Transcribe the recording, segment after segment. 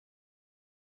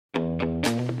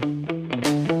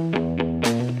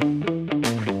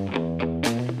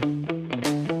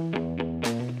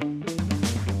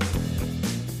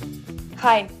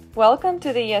Hi, welcome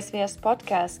to the ESVS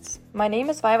podcasts. My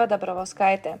name is Vaiva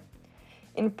Dabrovoskaite.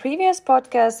 In previous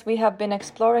podcasts, we have been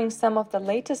exploring some of the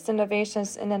latest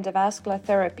innovations in endovascular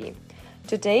therapy.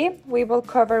 Today, we will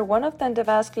cover one of the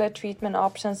endovascular treatment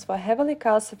options for heavily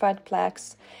calcified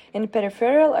plaques in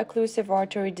peripheral occlusive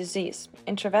artery disease,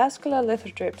 intravascular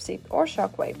lithotripsy or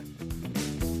Shockwave.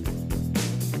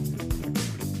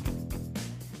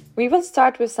 We will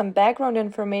start with some background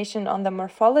information on the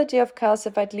morphology of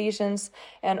calcified lesions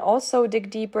and also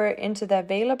dig deeper into the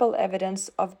available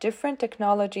evidence of different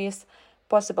technologies,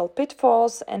 possible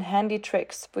pitfalls, and handy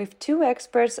tricks with two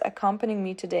experts accompanying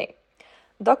me today.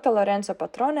 Dr. Lorenzo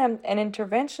Patrone, an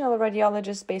interventional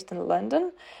radiologist based in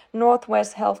London,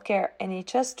 Northwest Healthcare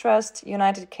NHS Trust,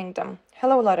 United Kingdom.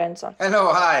 Hello, Lorenzo.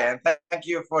 Hello, hi, and thank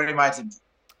you for inviting me.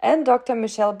 And Dr.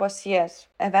 Michel Bosiers,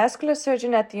 a vascular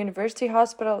surgeon at the University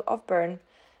Hospital of Bern,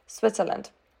 Switzerland.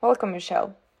 Welcome,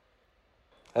 Michel.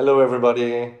 Hello,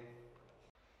 everybody.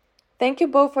 Thank you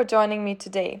both for joining me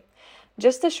today.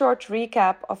 Just a short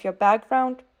recap of your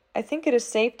background. I think it is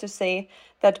safe to say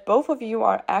that both of you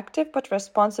are active but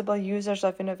responsible users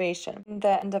of innovation in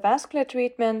the endovascular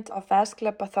treatment of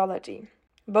vascular pathology.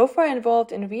 Both are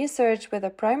involved in research with a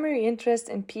primary interest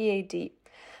in PAD.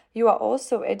 You are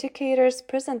also educators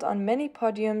present on many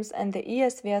podiums and the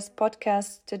ESVS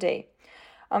podcast today.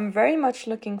 I'm very much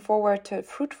looking forward to a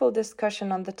fruitful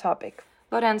discussion on the topic.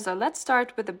 Lorenzo, let's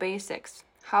start with the basics.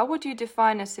 How would you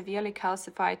define a severely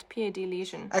calcified PAD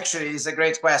lesion? Actually, it's a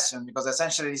great question because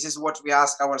essentially this is what we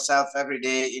ask ourselves every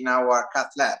day in our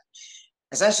cath lab.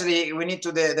 Essentially, we need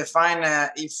to define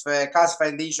if a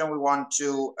calcified lesion we want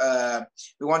to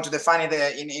define it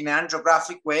in an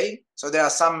angiographic way. So there are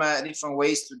some different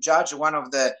ways to judge. One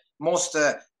of the most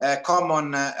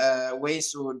common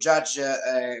ways to judge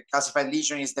a calcified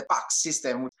lesion is the PAC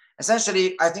system.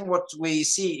 Essentially, I think what we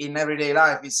see in everyday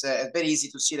life is very easy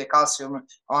to see the calcium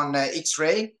on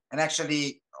X-ray, and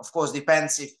actually, of course,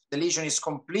 depends if the lesion is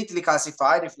completely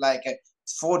calcified, if like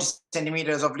 40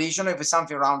 centimeters of lesion, if it's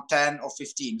something around 10 or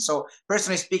 15. So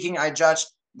personally speaking, I judge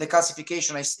the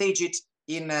calcification, I stage it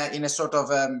in a sort of,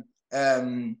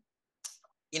 in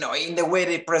the way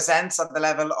that it presents at the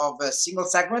level of a single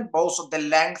segment, but also the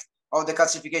length of the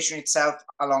calcification itself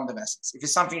along the vessels. If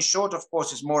it's something short, of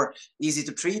course, it's more easy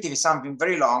to treat. If it's something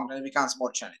very long, then it becomes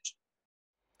more challenging.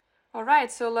 All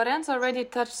right, so Lorenzo already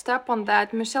touched up on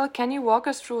that. Michel, can you walk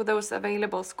us through those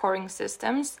available scoring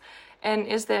systems? And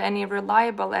is there any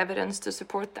reliable evidence to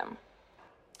support them?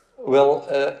 Well,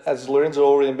 as Lorenzo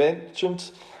already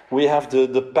mentioned, we have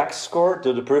the PAC score,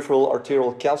 the peripheral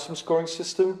arterial calcium scoring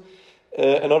system.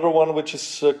 Another one which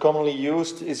is commonly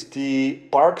used is the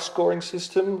PARC scoring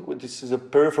system. This is a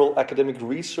peripheral academic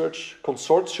research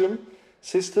consortium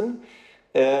system.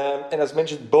 And as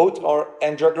mentioned, both are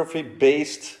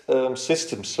angiography-based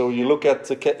systems. So you look at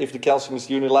if the calcium is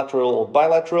unilateral or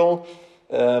bilateral.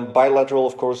 Bilateral,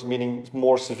 of course, meaning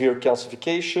more severe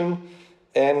calcification.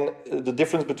 And the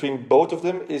difference between both of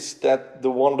them is that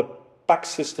the PAC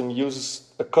system uses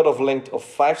a cutoff length of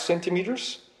 5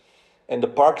 centimeters. And the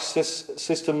PARC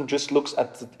system just looks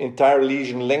at the entire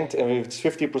lesion length and if it's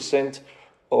 50%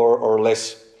 or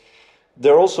less.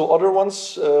 There are also other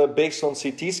ones based on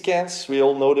CT scans. We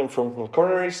all know them from the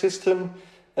coronary system.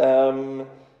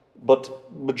 But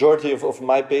majority of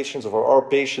my patients, of our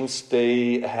patients,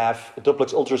 they have a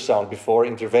duplex ultrasound before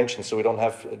intervention. So we don't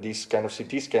have these kind of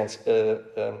CT scans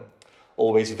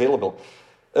always available.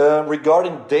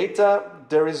 Regarding data,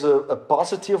 there is a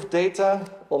paucity of data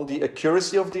on the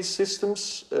accuracy of these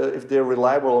systems, if they're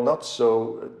reliable or not.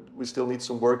 So we still need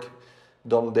some work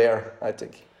done there, I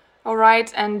think. All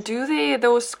right, and do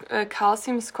those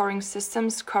calcium scoring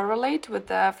systems correlate with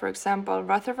the, for example,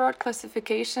 Rutherford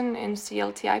classification in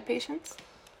CLTI patients?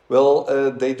 Well,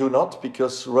 they do not,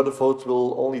 because Rutherford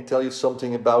will only tell you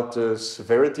something about the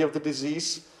severity of the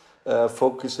disease,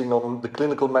 focusing on the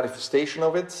clinical manifestation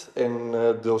of it, and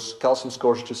those calcium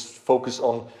scores just focus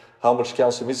on how much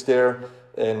calcium is there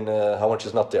and how much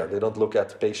is not there. They don't look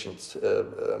at patients'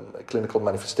 clinical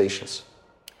manifestations.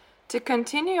 To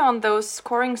continue on those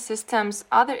scoring systems,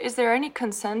 is there any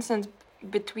consensus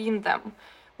between them?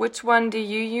 Which one do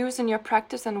you use in your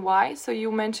practice and why? So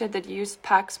you mentioned that you use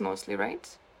PACs mostly,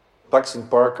 right? PACs and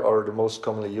PARC are the most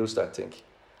commonly used, I think.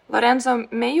 Lorenzo,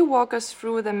 may you walk us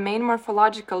through the main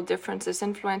morphological differences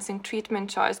influencing treatment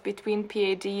choice between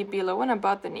PAD below and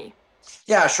above the knee?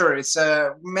 Yeah, sure. It's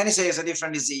many say it's a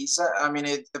different disease.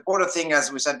 The important thing,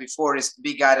 as we said before, is to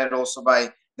be guided also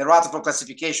by the Rutherford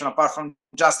classification, apart from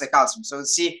just the calcium. So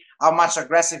see how much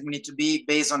aggressive we need to be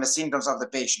based on the symptoms of the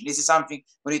patient. This is something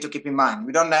we need to keep in mind.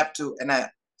 We don't have to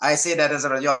I say that as a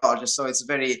radiologist, so it's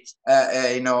very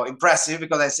impressive,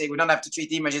 because I say we don't have to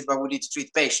treat images, but we need to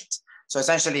treat patients. So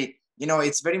essentially,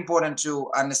 it's very important to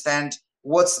understand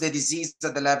what's the disease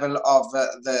at the level of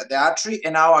the artery,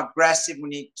 and how aggressive we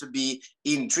need to be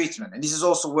in treatment. And this is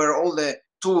also where all the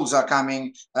tools are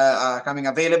coming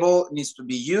available, needs to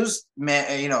be used,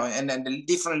 and the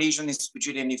different lesion needs to be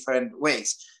treated in different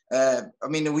ways. I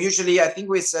think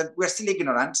we're still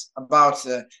ignorant about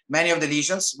many of the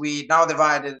lesions. We now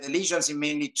divide the lesions in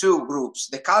mainly two groups: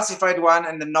 the calcified one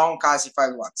and the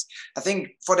non-calcified ones. I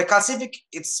think for the calcific,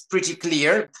 it's pretty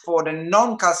clear. For the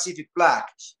non-calcific plaque,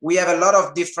 we have a lot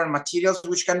of different materials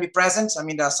which can be present.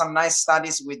 There are some nice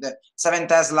studies with the 7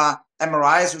 Tesla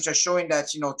MRIs, which are showing that,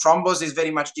 thrombus is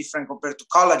very much different compared to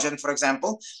collagen, for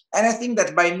example. And I think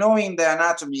that by knowing the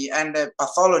anatomy and the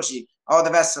pathology of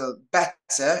the vessel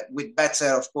better, with better,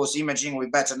 of course, imaging,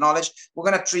 with better knowledge, we're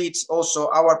going to treat also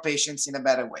our patients in a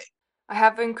better way. I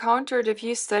have encountered a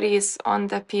few studies on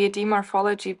the PAD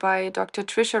morphology by Dr.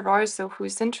 Trisha Roy, so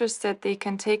who's interested, they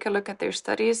can take a look at their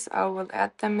studies. I will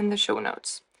add them in the show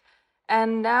notes.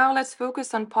 And now let's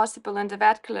focus on possible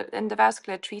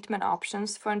endovascular treatment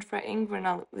options for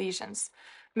infrainguinal lesions.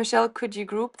 Michelle, could you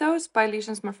group those by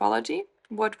lesions morphology?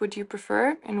 What would you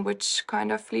prefer in which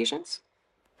kind of lesions?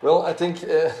 Well, I think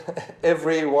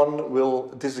everyone will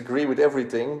disagree with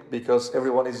everything, because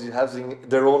everyone is having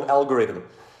their own algorithm.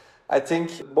 I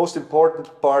think most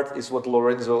important part is what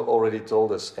Lorenzo already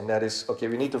told us, and that is, okay,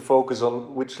 we need to focus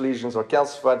on which lesions are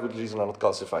calcified, which lesions are not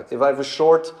calcified. If I have a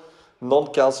short,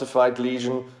 non-calcified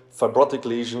lesion, fibrotic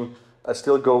lesion, I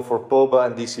still go for POBA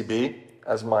and DCB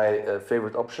as my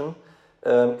favorite option.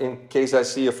 In case I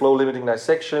see a flow-limiting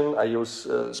dissection, I use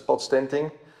spot stenting.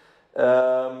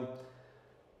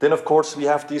 Then, of course, we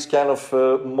have these kind of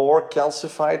more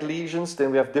calcified lesions. Then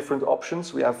we have different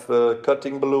options. We have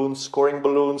cutting balloons, scoring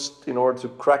balloons in order to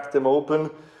crack them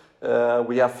open.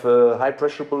 We have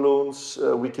high-pressure balloons.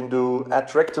 We can do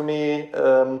atherectomy,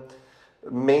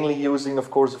 mainly using, of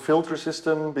course, a filter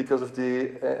system because of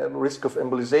the risk of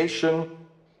embolization.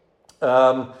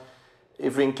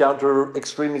 If we encounter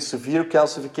extremely severe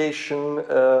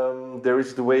calcification, there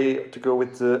is the way to go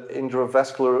with the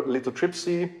intravascular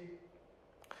lithotripsy.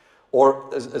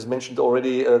 Or, as mentioned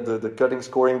already, the cutting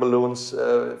scoring balloons,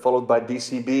 followed by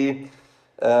DCB.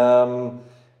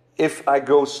 If I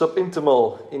go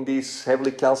subintimal in these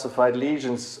heavily calcified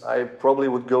lesions, I probably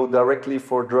would go directly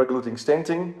for drug-eluting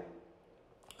stenting,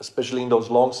 especially in those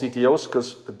long CTOs,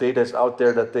 because the data is out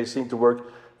there that they seem to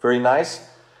work very nice.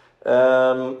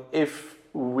 If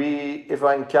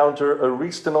I encounter a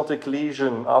restenotic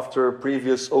lesion after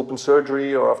previous open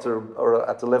surgery or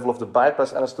at the level of the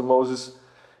bypass anastomosis,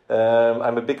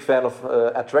 I'm a big fan of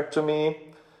atherectomy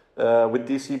with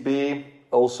DCB.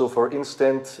 Also for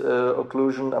in-stent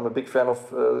occlusion, I'm a big fan of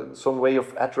some way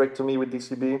of atherectomy with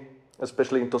DCB,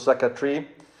 especially in Tosaka 3.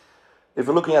 If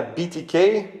we're looking at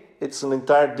BTK, it's an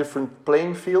entire different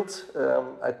playing field.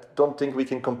 I don't think we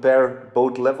can compare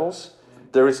both levels.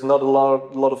 There is not a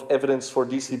lot of evidence for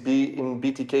DCB in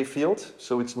BTK field,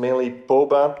 so it's mainly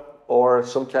POBA or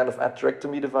some kind of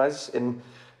atherectomy device. And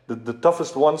the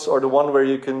toughest ones are the one where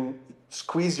you can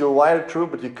squeeze your wire through,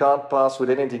 but you can't pass with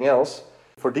anything else.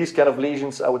 For these kind of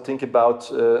lesions, I would think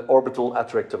about orbital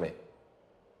atherectomy.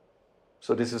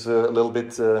 So this is a little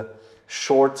bit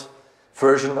short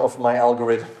version of my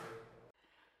algorithm.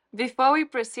 Before we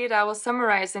proceed, I will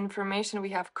summarize the information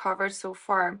we have covered so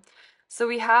far. So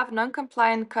we have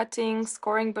non-compliant cutting,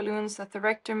 scoring balloons,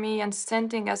 atherectomy, and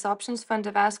stenting as options for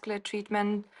endovascular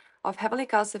treatment of heavily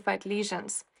calcified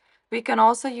lesions. We can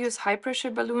also use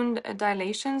high-pressure balloon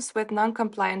dilations with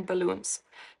non-compliant balloons.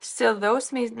 Still,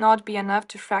 those may not be enough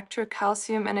to fracture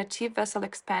calcium and achieve vessel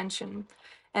expansion,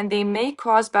 and they may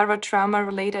cause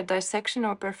barotrauma-related dissection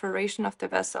or perforation of the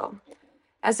vessel.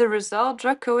 As a result,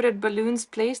 drug-coated balloons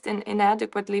placed in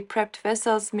inadequately prepped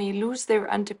vessels may lose their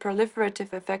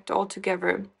antiproliferative effect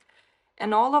altogether.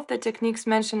 And all of the techniques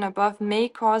mentioned above may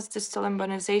cause distal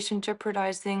embolization,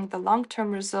 jeopardizing the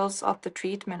long-term results of the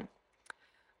treatment.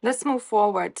 Let's move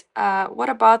forward. What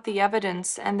about the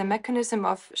evidence and the mechanism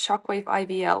of Shockwave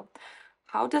IVL?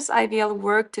 How does IVL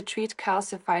work to treat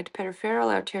calcified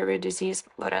peripheral arterial disease,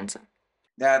 Lorenzo?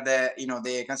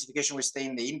 The calcification will stay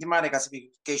in the intima, the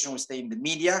calcification will stay in the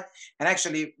media, and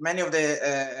actually many of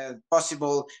the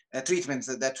possible treatments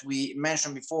that we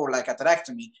mentioned before, like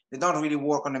atherectomy, they don't really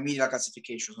work on the medial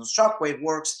calcification. So Shockwave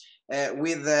works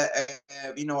with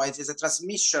it's a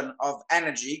transmission of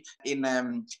energy in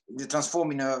the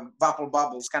transforming vapor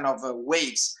bubbles, kind of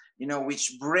waves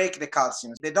which break the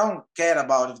calcium. They don't care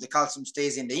about if the calcium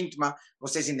stays in the intima or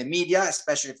stays in the media,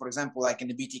 especially, for example, like in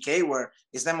the BTK, where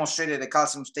it's demonstrated the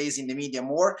calcium stays in the media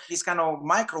more. These kind of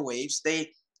microwaves,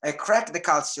 they crack the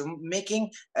calcium,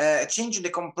 changing the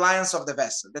compliance of the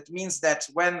vessel. That means that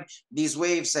when these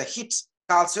waves hit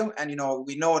calcium, and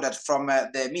we know that from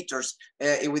the emitters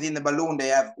within the balloon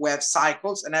we have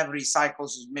cycles, and every cycle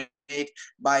is made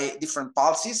by different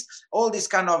pulses. All these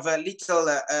kind of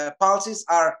little pulses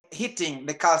are hitting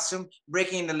the calcium,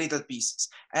 breaking the little pieces.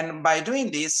 And by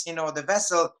doing this, the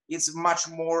vessel is much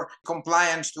more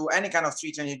compliant to any kind of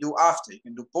treatment you do after. You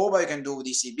can do POBA, you can do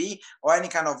DCB, or any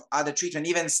kind of other treatment,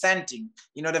 even stenting.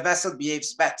 The vessel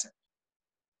behaves better.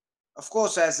 Of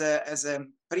course, as a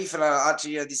peripheral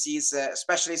arterial disease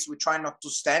specialist, we try not to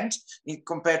stent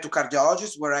compared to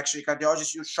cardiologists, where actually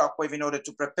cardiologists use shockwave in order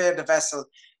to prepare the vessel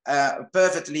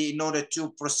perfectly in order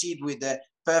to proceed with the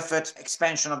perfect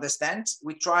expansion of the stent.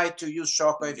 We try to use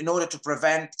shockwave in order to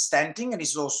prevent stenting, and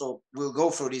it's also, we'll go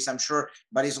through this, I'm sure,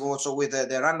 but it's also with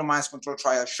the randomized control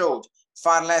trial showed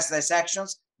far less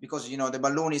dissections because, the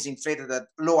balloon is inflated at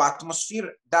low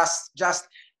atmosphere, thus just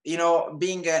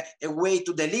being a way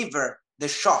to deliver the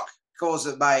shock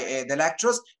caused by the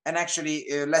electrodes, and actually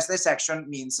less dissection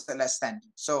means less stenting.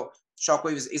 So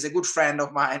shockwave is a good friend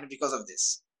of mine because of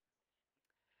this.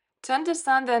 To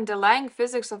understand the underlying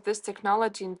physics of this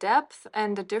technology in depth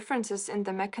and the differences in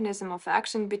the mechanism of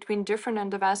action between different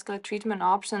endovascular treatment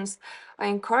options, I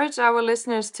encourage our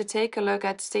listeners to take a look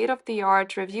at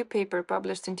state-of-the-art review paper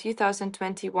published in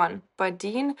 2021 by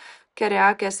Dean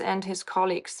Keriakis and his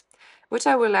colleagues, which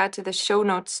I will add to the show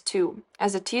notes too.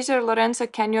 As a teaser, Lorenzo,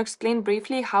 can you explain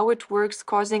briefly how it works,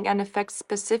 causing an effect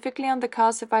specifically on the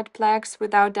calcified plaques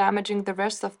without damaging the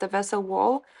rest of the vessel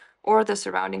wall or the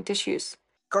surrounding tissues?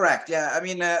 Correct. Yeah. I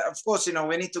mean, of course,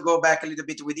 we need to go back a little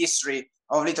bit with history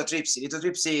of lithotripsy.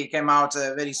 Lithotripsy came out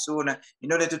very soon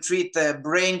in order to treat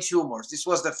brain tumors. This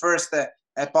was the first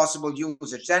possible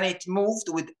usage. Then it moved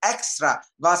with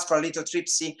extravascular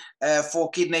lithotripsy for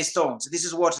kidney stones. This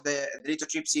is what the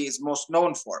lithotripsy is most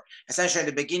known for. Essentially, at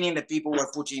the beginning, the people were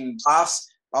putting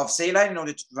baths of saline in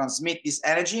order to transmit this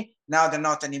energy. Now they're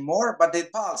not anymore, but the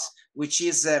pulse, which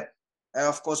is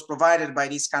of course, provided by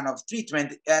this kind of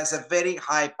treatment, has a very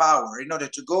high power in order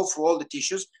to go through all the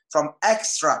tissues from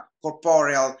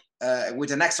extracorporeal, with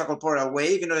an extracorporeal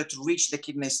wave in order to reach the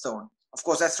kidney stone. Of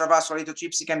course, extravascular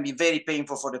lithotripsy can be very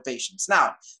painful for the patients.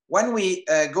 Now, when we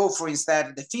go through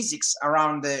instead the physics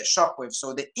around the shockwave,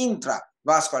 so the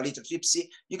intravascular lithotripsy,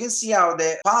 you can see how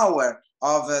the power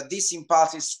of this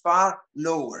impulse is far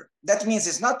lower. That means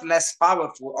it's not less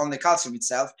powerful on the calcium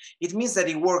itself. It means that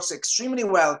it works extremely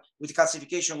well with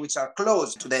calcification which are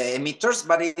close to the emitters,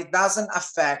 but it doesn't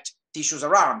affect tissues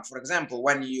around. For example,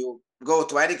 when you go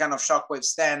to any kind of shockwave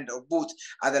stand or booth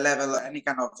at the level of any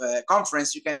kind of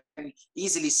conference, you can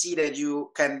easily see that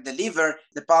you can deliver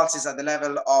the pulses at the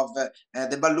level of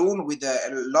the balloon with a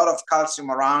lot of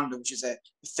calcium around, which is a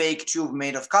fake tube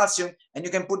made of calcium, and you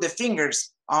can put the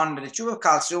fingers on the tube of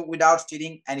calcium without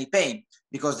feeling any pain,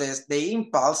 because the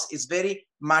impulse is very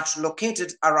much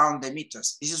located around the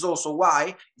emitters. This is also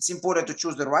why it's important to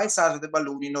choose the right side of the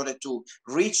balloon in order to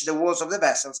reach the walls of the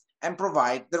vessels and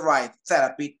provide the right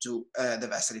therapy to the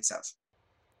vessel itself.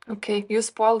 Okay, you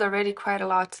spoiled already quite a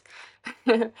lot.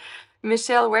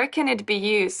 Michelle, where can it be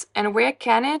used, and where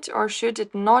can it or should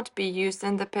it not be used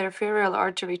in the peripheral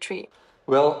artery tree?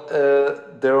 Well,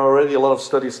 there are already a lot of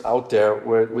studies out there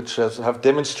which have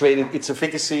demonstrated its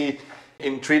efficacy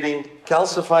in treating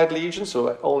calcified lesions,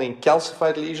 so only in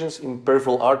calcified lesions in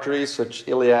peripheral arteries such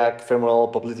iliac,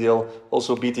 femoral, popliteal,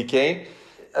 also BTK.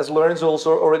 As Lorenzo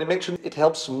also already mentioned, it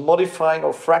helps modifying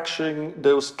or fracturing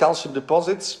those calcium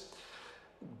deposits.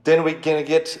 Then we can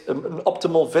get an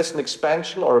optimal vessel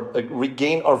expansion or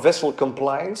regain our vessel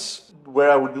compliance, where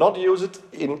I would not use it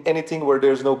in anything where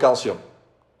there's no calcium,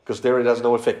 because there it has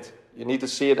no effect. You need to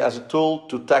see it as a tool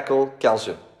to tackle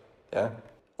calcium. Yeah.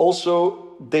 Also,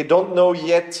 they don't know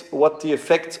yet what the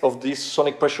effect of these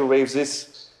sonic pressure waves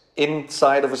is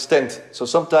inside of a stent. So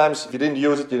sometimes if you didn't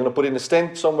use it, you're going to put in a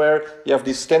stent somewhere, you have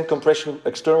this stent compression,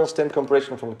 external stent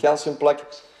compression from the calcium plaque.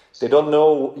 They don't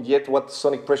know yet what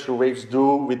sonic pressure waves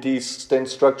do with these stent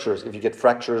structures, if you get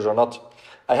fractures or not.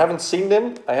 I haven't seen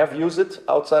them. I have used it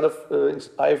outside of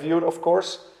IVL, of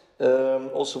course,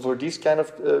 also for these kind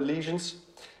of lesions.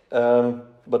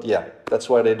 But yeah, that's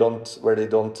why they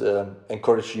don't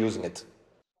encourage using it.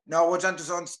 No, I want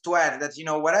to add that,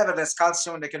 wherever there's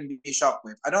calcium, there can be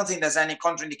shockwave. I don't think there's any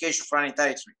contraindication for any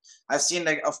territory. I've seen,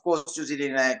 of course, use it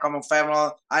in common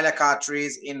femoral, iliac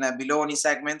arteries, in below knee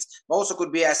segments, but also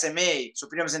could be SMA,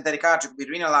 superior mesenteric artery, could be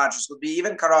renal arteries, could be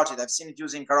even carotid. I've seen it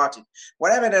using carotid.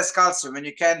 Wherever there's calcium, and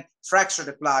you can fracture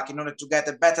the plaque in order to get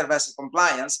a better vessel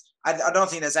compliance, I don't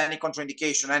think there's any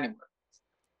contraindication anywhere.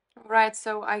 Right,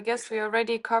 so I guess we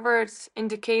already covered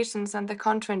indications and the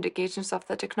contraindications of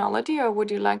the technology, or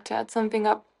would you like to add something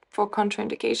up for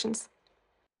contraindications?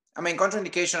 I mean,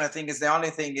 contraindication, I think, is the only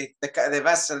thing. If the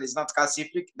vessel is not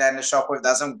calcific, then the shockwave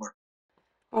doesn't work.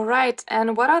 All right,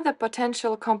 and what are the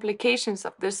potential complications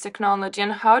of this technology,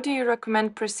 and how do you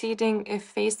recommend proceeding if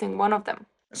facing one of them?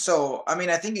 So, I mean,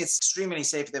 I think it's extremely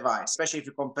safe device, especially if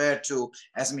you compare to,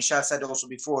 as Michelle said also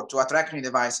before, to atherectomy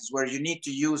devices where you need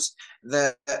to use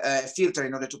the filter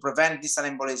in order to prevent distal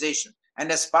embolization. And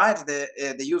despite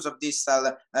the use of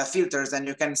distal filters, then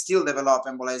you can still develop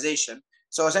embolization.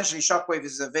 So essentially, Shockwave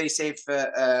is a very safe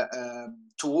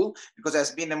tool because it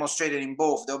has been demonstrated in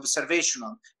both the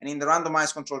observational and in the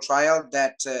randomized control trial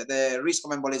that the risk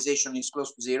of embolization is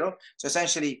close to zero. So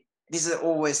essentially, this is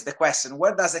always the question: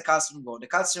 where does the calcium go? The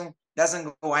calcium doesn't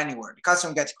go anywhere. The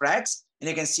calcium gets cracks, and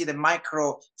you can see the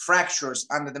micro fractures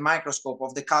under the microscope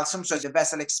of the calcium. So the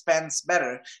vessel expands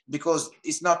better because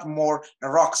it's not more a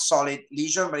rock solid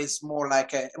lesion, but it's more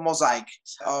like a mosaic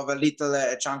of a little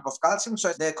chunk of calcium.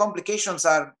 So the complications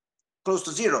are close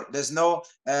to zero. There's no,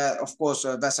 of course,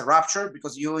 vessel rupture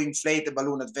because you inflate the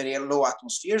balloon at very low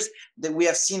atmospheres. That we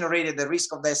have seen already the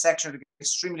risk of dissection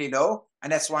extremely low,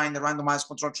 and that's why in the randomized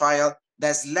control trial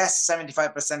there's less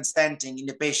 75% stenting in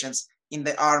the patients in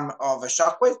the arm of a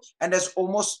Shockwave, and there's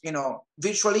almost,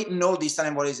 virtually no distal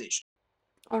embolization.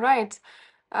 All right.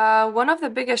 One of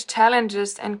the biggest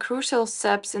challenges and crucial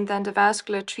steps in the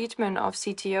endovascular treatment of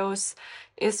CTOs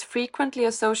is frequently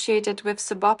associated with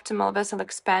suboptimal vessel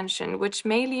expansion, which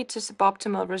may lead to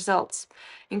suboptimal results,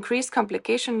 increased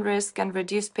complication risk, and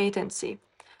reduced patency.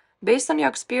 Based on your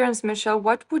experience, Michelle,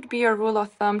 what would be a rule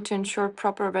of thumb to ensure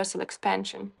proper vessel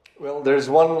expansion? Well, there's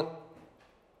one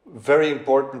very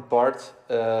important part,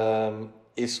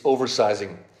 is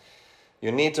oversizing.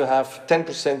 You need to have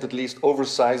 10% at least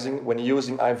oversizing when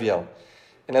using IVL.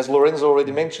 And as Lorenzo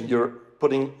already mentioned, you're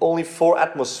putting only 4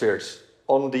 atmospheres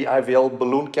on the IVL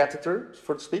balloon catheter,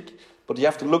 so to speak, but you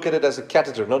have to look at it as a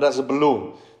catheter, not as a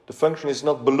balloon. The function is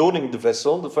not ballooning the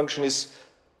vessel, the function is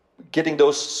getting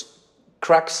those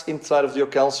cracks inside of your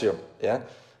calcium. Yeah?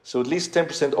 So at least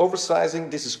 10% oversizing,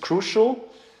 this is crucial.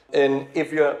 And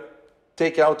if you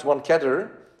take out one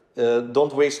catheter,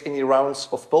 don't waste any rounds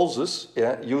of pulses.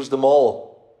 Yeah? Use them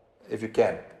all if you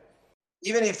can.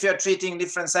 Even if you're treating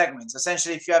different segments,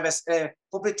 essentially, if you have a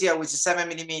popliteal which is 7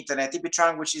 millimeter and a tippy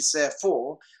trunk which is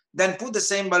 4, then put the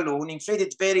same balloon, inflate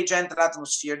it very gentle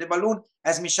atmosphere. The balloon,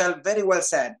 as Michelle very well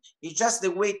said, is just the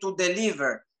way to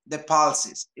deliver the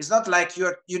pulses. It's not like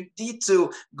you need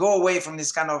to go away from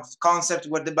this kind of concept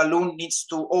where the balloon needs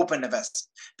to open the vessel,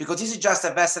 because this is just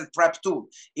a vessel prep tool.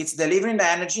 It's delivering the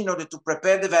energy in order to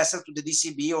prepare the vessel to the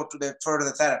DCB or to the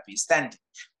further therapy, stenting.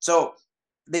 So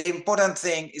the important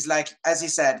thing is, like, as he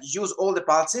said, use all the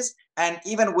pulses, and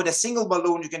even with a single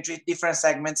balloon, you can treat different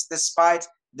segments despite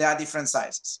they are different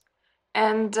sizes.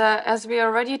 And as we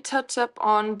already touched up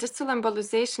on, distal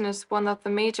embolization is one of the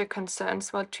major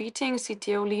concerns while treating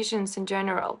CTO lesions in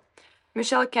general.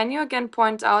 Michelle, can you again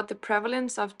point out the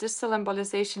prevalence of distal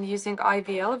embolization using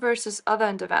IVL versus other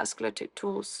endovascular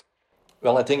tools?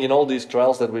 Well, I think in all these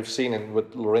trials that we've seen and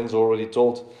what Lorenzo already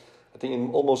told, I think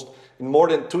in more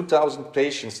than 2,000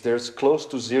 patients, there's close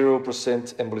to 0%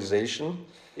 embolization.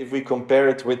 If we compare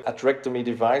it with atherectomy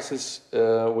devices,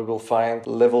 we will find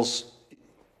levels,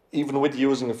 even with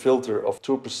using a filter, of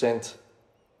 2%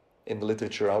 in the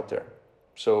literature out there.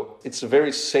 So it's a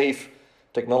very safe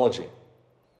technology.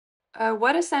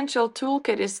 What essential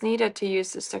toolkit is needed to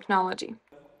use this technology?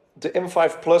 The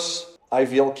M5 Plus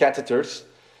IVL catheters,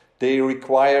 they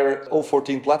require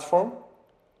O14 platform,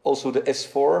 also the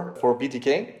S4 for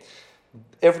BTK.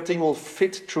 Everything will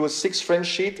fit through a 6 French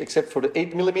sheet except for the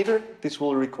 8 millimeter. This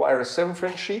will require a 7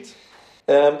 French sheet.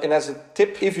 And as a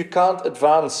tip, if you can't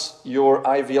advance your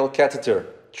IVL catheter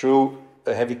through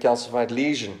a heavy calcified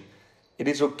lesion, it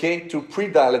is okay to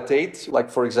pre-dilate, like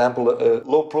for example a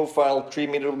low profile 3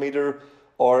 millimeter,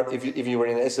 or if you were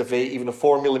in an SFA, even a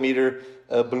 4 millimeter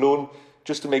balloon,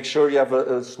 just to make sure you have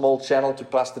a small channel to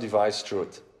pass the device through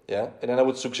it. Yeah? And then I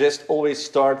would suggest always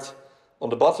start on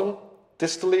the bottom,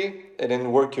 distally, and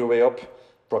then work your way up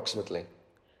proximately.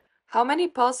 How many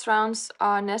pulse rounds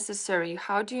are necessary?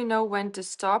 How do you know when to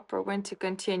stop or when to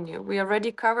continue? We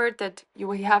already covered that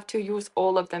you have to use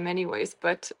all of them anyways,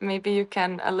 but maybe you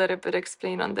can a little bit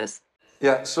explain on this.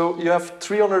 Yeah, so you have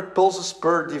 300 pulses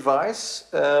per device.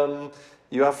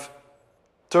 You have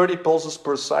 30 pulses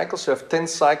per cycle, so you have 10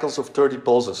 cycles of 30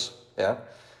 pulses. Yeah.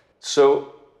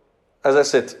 So, as I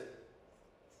said,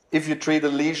 if you treat a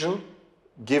lesion,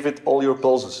 give it all your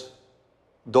pulses.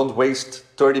 Don't waste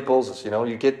 30 pulses.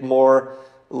 You get more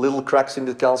little cracks in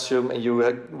the calcium, and you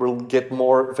will get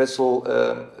more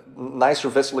nicer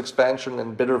vessel expansion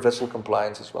and better vessel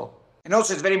compliance as well. And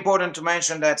also, it's very important to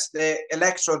mention that the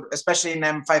electrode, especially in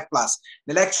M5+,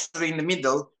 the electrode in the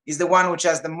middle is the one which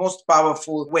has the most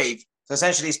powerful wave. So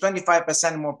essentially, it's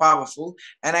 25% more powerful.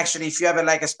 And actually, if you have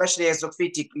especially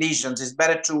exophytic lesions, it's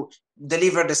better to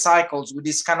deliver the cycles with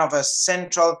this kind of a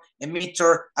central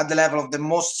emitter at the level of the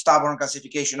most stubborn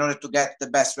calcification in order to get the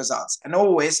best results. And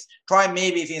always try,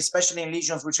 maybe, especially in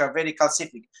lesions which are very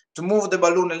calcific, to move the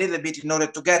balloon a little bit in order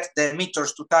to get the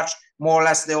emitters to touch more or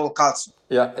less the whole calcium.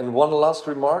 Yeah, and one last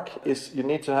remark is you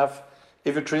need to have,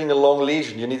 if you're treating a long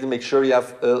lesion, you need to make sure you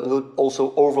have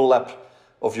also overlap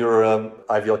of your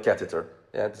IVL catheter.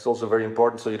 Yeah, it's also very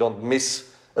important so you don't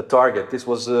miss a target. This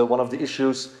was one of the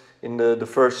issues in the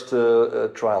first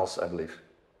trials, I believe.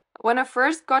 When I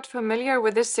first got familiar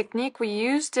with this technique, we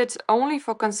used it only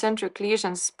for concentric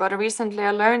lesions, but recently I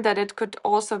learned that it could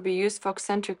also be used for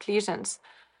eccentric lesions.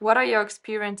 What are your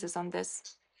experiences on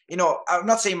this? I'm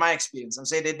not saying my experience. I'm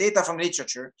saying the data from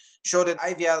literature show that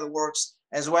IVL works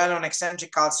as well on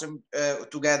eccentric calcium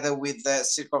together with the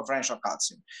circumferential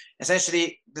calcium.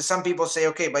 Essentially, some people say,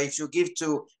 okay, but if you give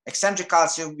to eccentric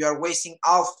calcium, you are wasting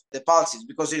half the pulses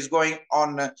because it's going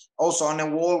on also on a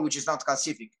wall which is not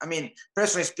calcific. I mean,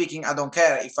 personally speaking, I don't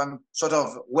care if I'm sort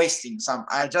of wasting some.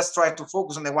 I just try to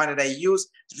focus on the one that I use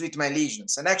to treat my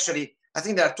lesions. And actually, I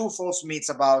think there are two false myths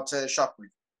about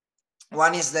Shockwave.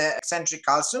 One is the eccentric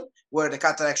calcium, where the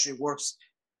catheter actually works,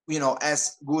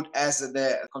 as good as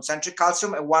the concentric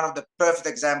calcium. And one of the perfect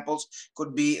examples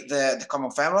could be the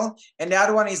common femoral. And the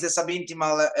other one is the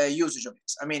subintimal usage of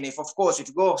it. I mean, if you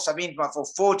go subintimal for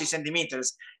 40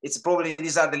 centimeters, it's probably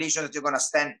these are the lesions that you're going to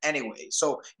stent anyway.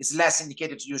 So it's less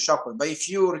indicated to use Shockwave. But if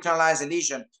you recanalize a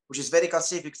lesion, which is very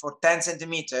calcific for 10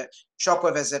 centimeters,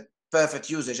 Shockwave has a perfect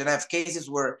usage. And I have cases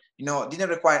where didn't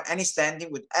require any standing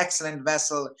with excellent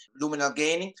vessel luminal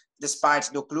gaining despite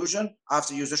the occlusion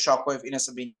after use of Shockwave in a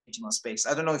subintimal space.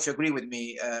 I don't know if you agree with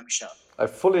me, Michel. I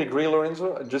fully agree,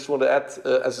 Lorenzo. I just want to add,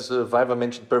 as Viva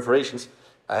mentioned, perforations.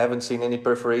 I haven't seen any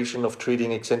perforation of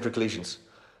treating eccentric lesions.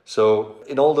 So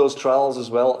in all those trials as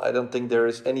well, I don't think there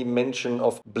is any mention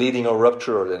of bleeding or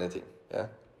rupture or anything. Yeah.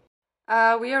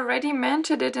 We already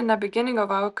mentioned it in the beginning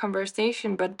of our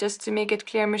conversation, but just to make it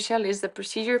clear, Michel, is the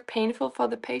procedure painful for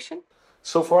the patient?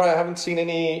 So far, I haven't seen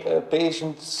any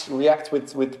patients react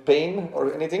with pain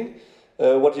or anything.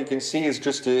 What you can see is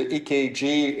just the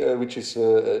EKG, which is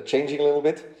changing a little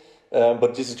bit.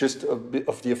 But this is just a bit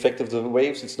of the effect of the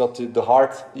waves. It's not the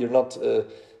heart. You're not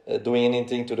doing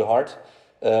anything to the heart.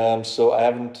 So I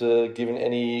haven't given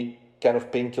any kind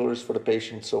of painkillers for the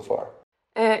patient so far.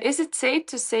 Is it safe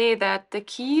to say that the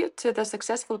key to the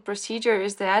successful procedure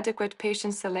is the adequate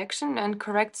patient selection and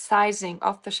correct sizing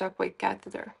of the Shockwave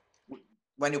catheter?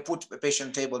 When you put a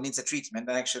patient table needs a treatment,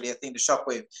 and actually I think the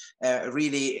Shockwave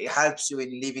really helps you in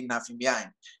leaving nothing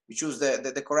behind. You choose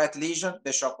the correct lesion,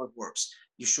 the Shockwave works.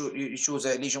 You choose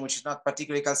a lesion which is not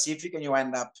particularly calcific, and you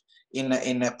end up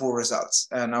in poor results.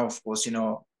 Now, of course,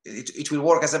 it will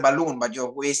work as a balloon, but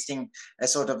you're wasting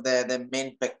sort of the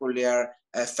main peculiar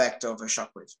effect of a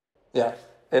Shockwave. Yeah,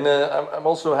 and I'm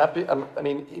also happy. I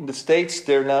mean, in the States,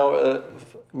 they're now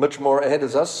much more ahead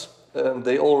of us.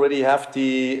 They already have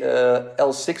the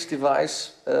L6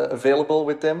 device available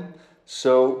with them.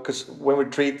 So, because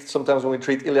sometimes when we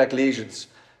treat iliac lesions,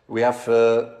 we have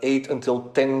 8 until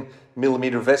 10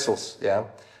 millimeter vessels. Yeah.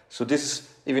 So this is,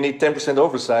 if you need 10%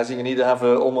 oversizing, you need to have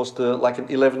almost like an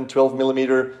 11, 12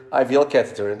 millimeter IVL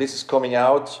catheter. And this is coming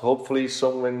out, hopefully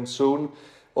somewhere soon,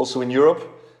 also in Europe,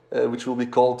 which will be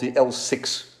called the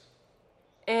L6.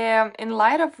 In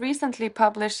light of recently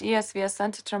published ESVS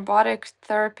antithrombotic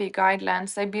therapy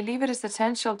guidelines, I believe it is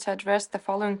essential to address the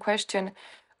following question.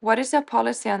 What is your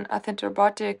policy on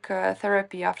antithrombotic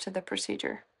therapy after the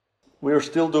procedure? We're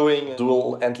still doing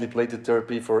dual antiplatelet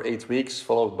therapy for 8 weeks,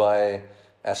 followed by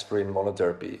aspirin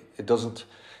monotherapy. It doesn't,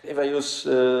 if I use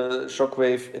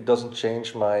Shockwave, it doesn't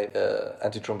change my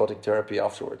antithrombotic therapy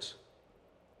afterwards.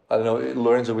 I don't know,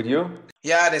 Lorenzo, with you?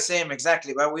 Yeah, the same,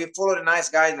 exactly. But we follow the nice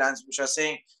guidelines, which are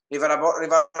saying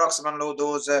rivaroxaban low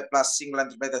dose plus single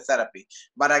antiplatelet therapy.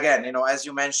 But again, as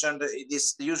you mentioned, the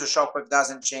use of Shockwave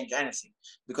doesn't change anything,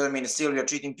 because I mean, still you're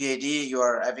treating PAD, you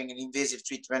are having an invasive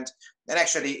treatment. And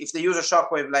actually, if the use of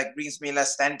Shockwave brings me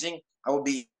less stenting, I would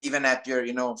be even happier,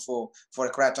 for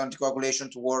a creatinine anticoagulation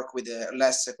to work with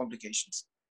less complications.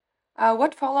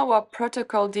 What follow-up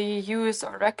protocol do you use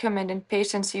or recommend in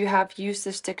patients you have used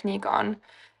this technique on?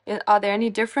 Are there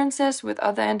any differences with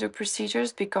other endo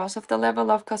procedures because of the level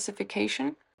of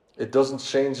calcification? It doesn't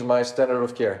change my standard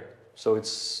of care. So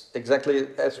it's exactly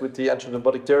as with the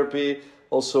antibiotic therapy.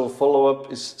 Also,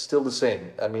 follow-up is still the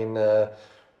same. I mean,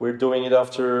 we're doing it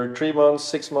after 3 months,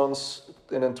 6 months,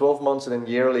 and then 12 months, and then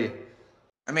yearly.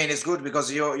 I mean, it's good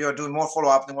because you're doing more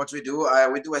follow-up than what we do.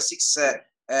 We do a 6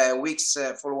 weeks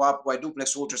follow-up by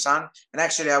duplex ultrasound. And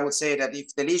actually, I would say that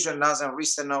if the lesion doesn't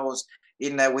restenose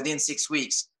within 6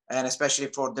 weeks, and especially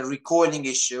for the recoiling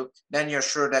issue, then you're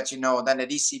sure that, then the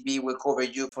DCB will cover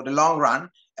you for the long run.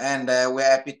 And we're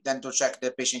happy then to check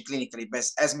the patient clinically. But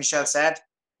as Michelle said,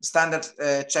 standard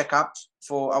checkup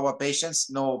for our patients,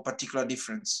 no particular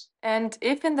difference. And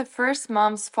if in the first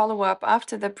month's follow-up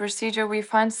after the procedure we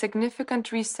find significant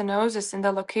restenosis in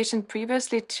the location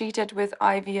previously treated with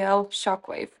IVL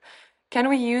Shockwave, can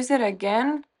we use it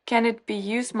again? Can it be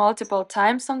used multiple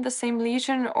times on the same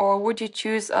lesion, or would you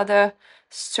choose other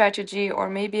strategy or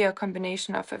maybe a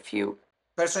combination of a few?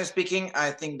 Personally speaking,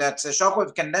 I think that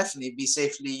Shockwave can definitely be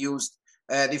safely used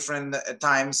different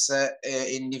times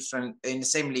in the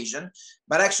same lesion.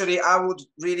 But actually, I would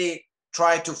really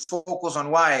try to focus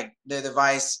on why the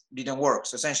device didn't work.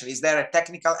 So essentially, is there a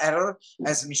technical error?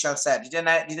 As Michelle said,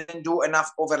 didn't do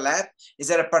enough overlap? Is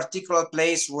there a particular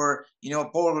place where,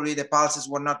 probably the pulses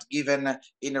were not given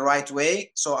in the right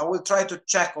way? So I will try to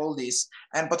check all this,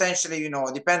 and potentially,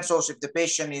 it depends also if the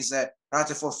patient is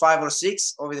Rutherford 5 or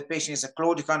 6, or if the patient is a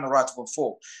claudican or Rutherford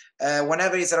 4.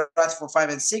 Whenever it's a Rutherford 5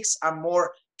 and 6, I'm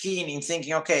more keen in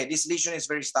thinking, okay, this lesion is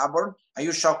very stubborn. I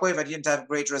use Shockwave, I didn't have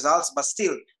great results, but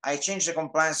still, I changed the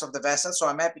compliance of the vessel, so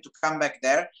I'm happy to come back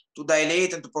there to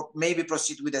dilate and to maybe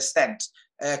proceed with a stent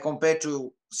compared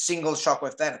to single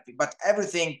Shockwave therapy. But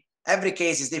every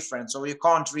case is different, so you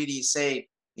can't really say,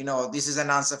 this is an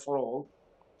answer for all.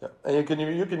 Yeah. And you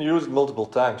can use it multiple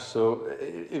times. So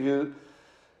if you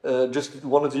just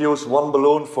wanted to use one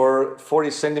balloon for 40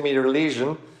 centimeter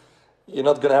lesion, you're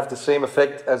not going to have the same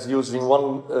effect as using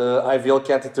one IVL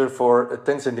catheter for a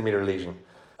 10 centimeter lesion.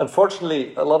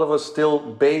 Unfortunately, a lot of us still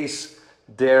base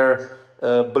their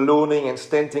ballooning and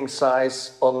stenting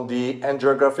size on the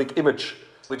angiographic image,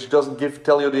 which doesn't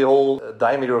tell you the whole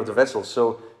diameter of the vessel.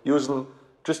 So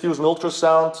just use an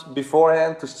ultrasound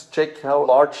beforehand to check how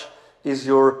large is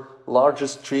your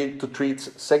largest treat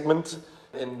segment,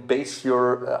 and base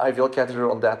your IVL catheter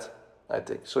on that, I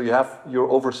think. So you have your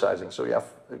oversizing, so you have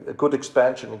a good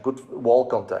expansion, a good wall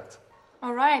contact.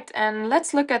 All right, and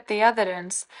let's look at the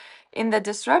evidence. In the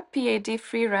Disrupt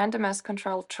PAD-free randomized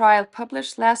controlled trial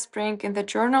published last spring in the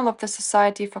Journal of the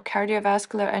Society for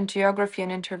Cardiovascular Angiography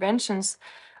and Interventions,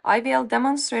 IVL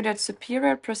demonstrated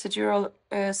superior procedural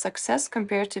success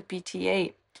compared to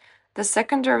BTA. The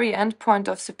secondary endpoint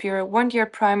of superior 1-year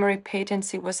primary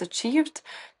patency was achieved,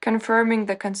 confirming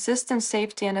the consistent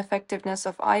safety and effectiveness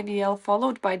of IVL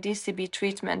followed by DCB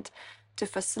treatment to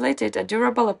facilitate a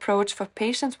durable approach for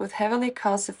patients with heavily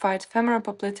calcified femoral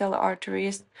popliteal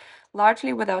arteries,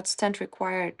 largely without stent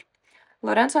required.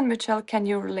 Lorenzo and Michelle, can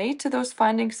you relate to those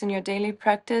findings in your daily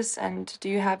practice, and do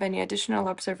you have any additional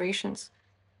observations?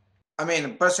 I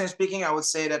mean, personally speaking, I would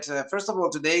say that first of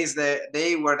all, today is the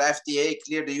day where the FDA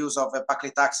cleared the use of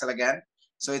paclitaxel again.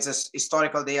 So it's a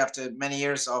historical day after many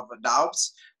years of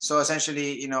doubts. So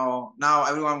essentially, now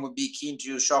everyone would be keen to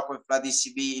use Shockwave blood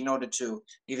DCB in order to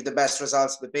give the best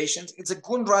results to the patient. It's a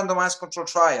good randomized control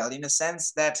trial in a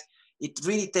sense that it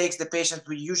really takes the patient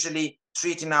we usually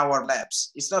treat in our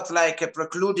labs. It's not like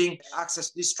precluding access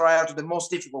to this trial to the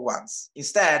most difficult ones.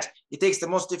 Instead, it takes the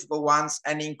most difficult ones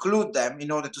and include them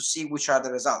in order to see which are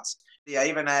the results. I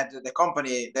even had the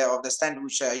company of the stent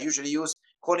which I usually use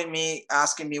calling me,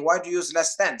 asking me, why do you use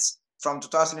less stents? From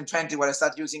 2020 when I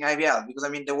started using IVL, because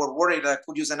they were worried that I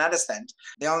could use another stent.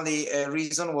 The only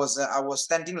reason was I was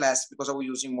stenting less because I was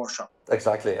using more shock.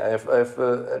 Exactly. I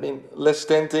mean, less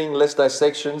stenting, less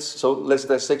dissections. So less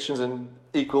dissections and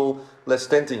equal less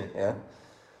stenting. Yeah.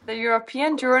 The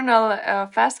European Journal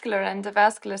of Vascular and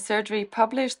Endovascular Surgery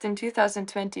published in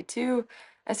 2022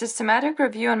 a systematic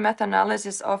review and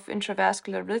meta-analysis of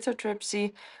intravascular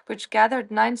lithotripsy, which gathered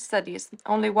 9 studies,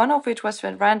 only one of which was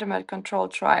a randomized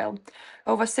controlled trial.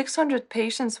 Over 600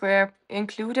 patients were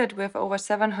included with over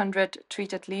 700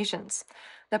 treated lesions.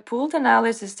 The pooled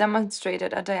analysis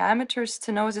demonstrated a diameter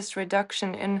stenosis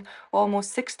reduction in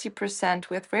almost 60%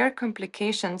 with rare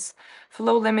complications,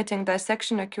 flow-limiting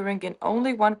dissection occurring in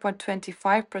only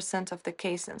 1.25% of the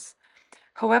cases.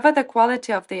 However, the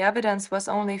quality of the evidence was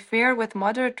only fair with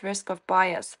moderate risk of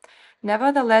bias.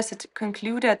 Nevertheless, it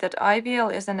concluded that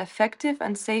IVL is an effective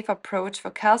and safe approach for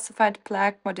calcified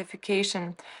plaque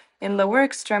modification in lower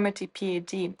extremity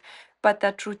PAD, but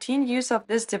that routine use of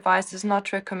this device is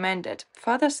not recommended.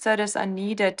 Further studies are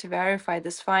needed to verify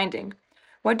this finding.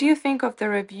 What do you think of the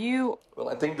review? Well,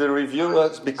 I think the review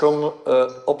has become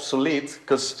obsolete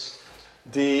because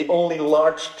the only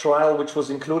large trial which was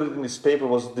included in this paper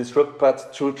was this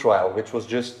DisruptPath-2 trial, which was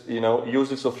just,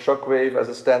 usage of Shockwave as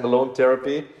a standalone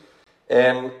therapy.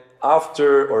 And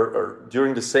after or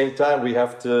during the same time, we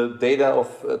have the data of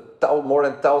more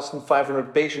than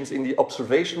 1,500 patients in the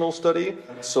observational study.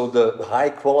 So the high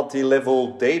quality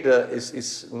level data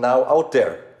is now out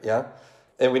there, yeah?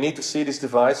 And we need to see this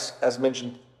device, as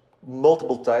mentioned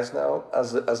multiple times now,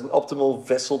 as an optimal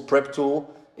vessel prep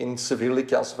tool in severely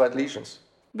calcified lesions.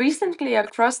 Recently,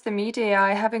 across the media,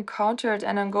 I have encountered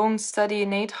an ongoing study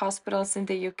in 8 hospitals in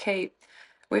the UK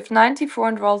with 94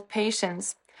 enrolled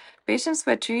patients. Patients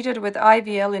were treated with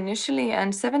IVL initially,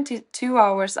 and 72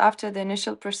 hours after the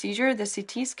initial procedure, the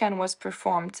CT scan was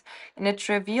performed, and it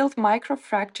revealed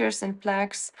microfractures and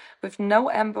plaques with no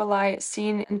emboli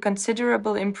seen and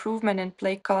considerable improvement in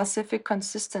plaque calcific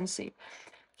consistency.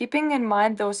 Keeping in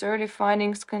mind those early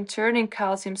findings concerning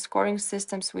calcium scoring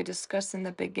systems we discussed in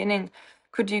the beginning,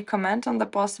 could you comment on the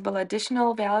possible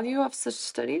additional value of such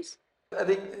studies? I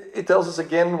think it tells us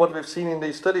again what we've seen in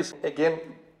these studies. Again,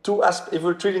 if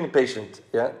we're treating a patient,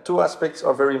 yeah, 2 aspects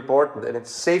are very important, and it's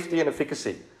safety and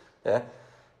efficacy. Yeah?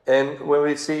 And when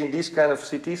we see in these kind of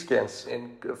CT scans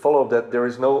and follow that there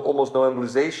is almost no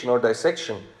embolization or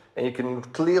dissection, and you can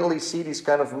clearly see these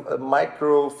kind of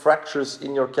micro fractures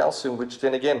in your calcium, which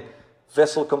then again,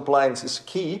 vessel compliance is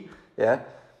key. Yeah,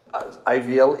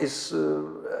 IVL is,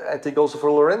 I think also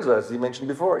for Lorenzo, as you mentioned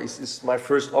before, is my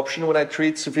first option when I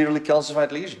treat severely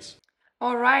calcified lesions.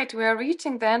 All right, we are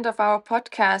reaching the end of our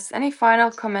podcast. Any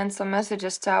final comments or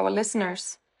messages to our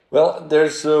listeners? Well,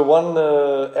 there's one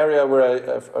area where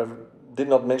I did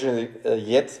not mention it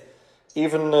yet.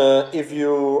 Even if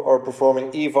you are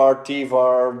performing EVAR,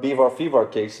 TVAR, BVAR, FEVAR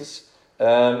cases,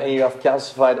 and you have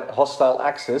calcified hostile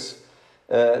access,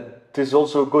 it is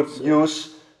also good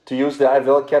use to use the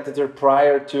IVL catheter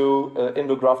prior to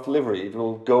endograft delivery. It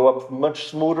will go up much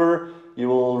smoother. You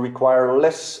will require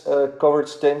less covered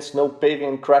stents, no paving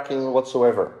and cracking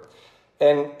whatsoever.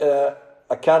 And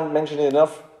I can't mention it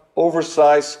enough,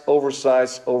 oversize,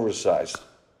 oversize, oversize,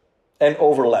 and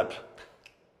overlap.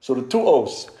 So the 2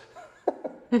 O's.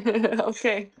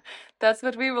 Okay, that's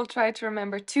what we will try to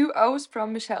remember. 2 O's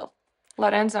from Michelle.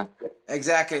 Lorenzo.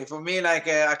 Exactly. For me, I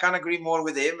can't agree more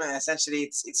with him. Essentially,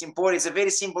 it's important. It's a very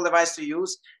simple device to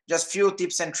use. Just few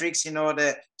tips and tricks in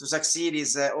order to succeed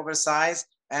is oversize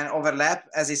and overlap,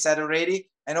 as he said already,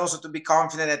 and also to be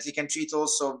confident that you can treat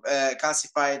also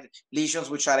calcified lesions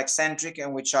which are eccentric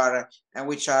and which are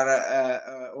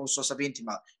also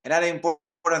subintimal. Another important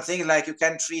thing, like you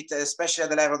can treat, especially at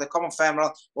the level of the common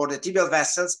femoral or the tibial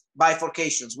vessels,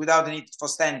 bifurcations without the need for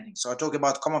standing. So I talk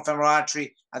about common femoral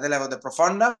artery at the level of the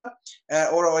profunda,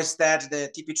 or instead the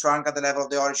TP trunk at the level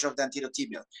of the origin of the anterior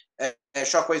tibial.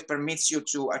 Shockwave permits you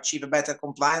to achieve a better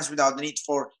compliance without the need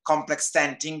for complex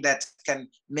stenting that can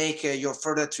make your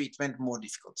further treatment more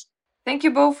difficult. Thank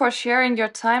you both for sharing your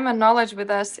time and knowledge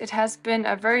with us. It has been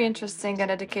a very interesting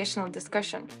and educational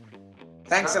discussion.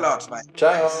 Thanks a lot. Bye.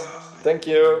 Ciao. Thank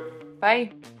you.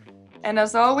 Bye. And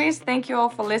as always, thank you all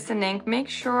for listening. Make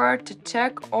sure to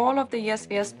check all of the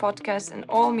ESVS podcasts in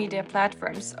all media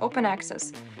platforms, open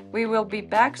access. We will be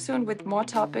back soon with more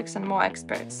topics and more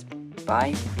experts.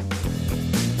 Bye.